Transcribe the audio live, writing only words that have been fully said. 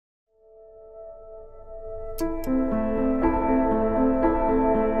The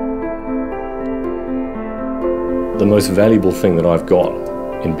most valuable thing that I've got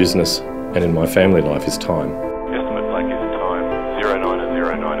in business and in my family life is time. Estimate flag is time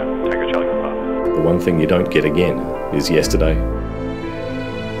 0909 Tango Charlie Papa. The one thing you don't get again is yesterday.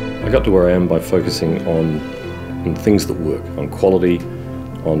 I got to where I am by focusing on things that work, on quality,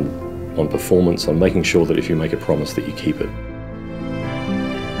 on performance, on making sure that if you make a promise that you keep it.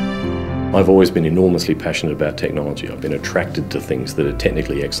 I've always been enormously passionate about technology. I've been attracted to things that are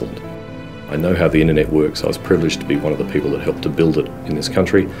technically excellent. I know how the internet works. I was privileged to be one of the people that helped to build it in this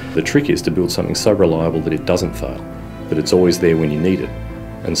country. The trick is to build something so reliable that it doesn't fail, that it's always there when you need it,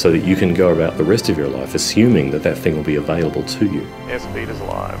 and so that you can go about the rest of your life assuming that that thing will be available to you. Airspeed is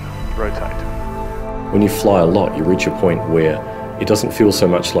alive. Rotate. When you fly a lot, you reach a point where it doesn't feel so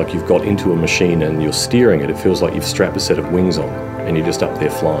much like you've got into a machine and you're steering it. It feels like you've strapped a set of wings on and you're just up there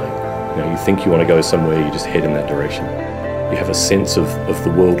flying. You know, you think you want to go somewhere, you just head in that direction. You have a sense of the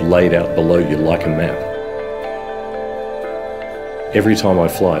world laid out below you like a map. Every time I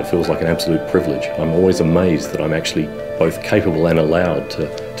fly, it feels like an absolute privilege. I'm always amazed that I'm actually both capable and allowed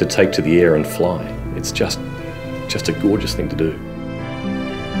to take to the air and fly. It's just a gorgeous thing to do.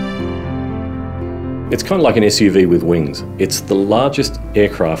 It's kind of like an SUV with wings. It's the largest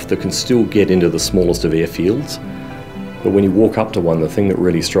aircraft that can still get into the smallest of airfields, but when you walk up to one, the thing that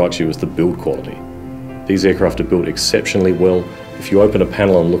really strikes you is the build quality. These aircraft are built exceptionally well. If you open a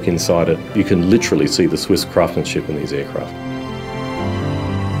panel and look inside it, you can literally see the Swiss craftsmanship in these aircraft.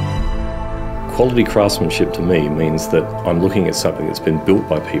 Quality craftsmanship to me means that I'm looking at something that's been built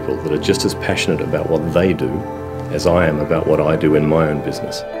by people that are just as passionate about what they do as I am about what I do in my own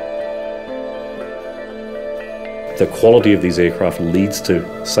business. The quality of these aircraft leads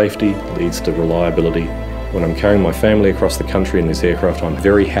to safety, leads to reliability. When I'm carrying my family across the country in this aircraft, I'm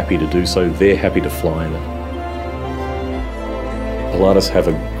very happy to do so. They're happy to fly in it. Pilatus have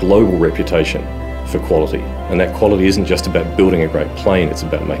a global reputation for quality, and that quality isn't just about building a great plane, it's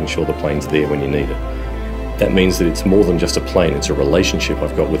about making sure the plane's there when you need it. That means that it's more than just a plane, it's a relationship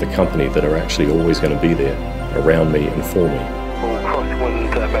I've got with a company that are actually always going to be there around me and for me. Crosswind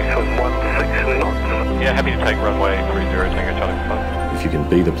maximum 16 knots. Yeah, happy to take runway 30 Tango Charlie Papa. If you can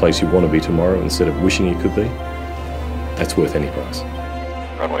be the place you want to be tomorrow instead of wishing you could be, that's worth any price.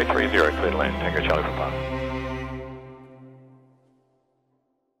 Runway 30, clear to land, Tango Charlie Papa.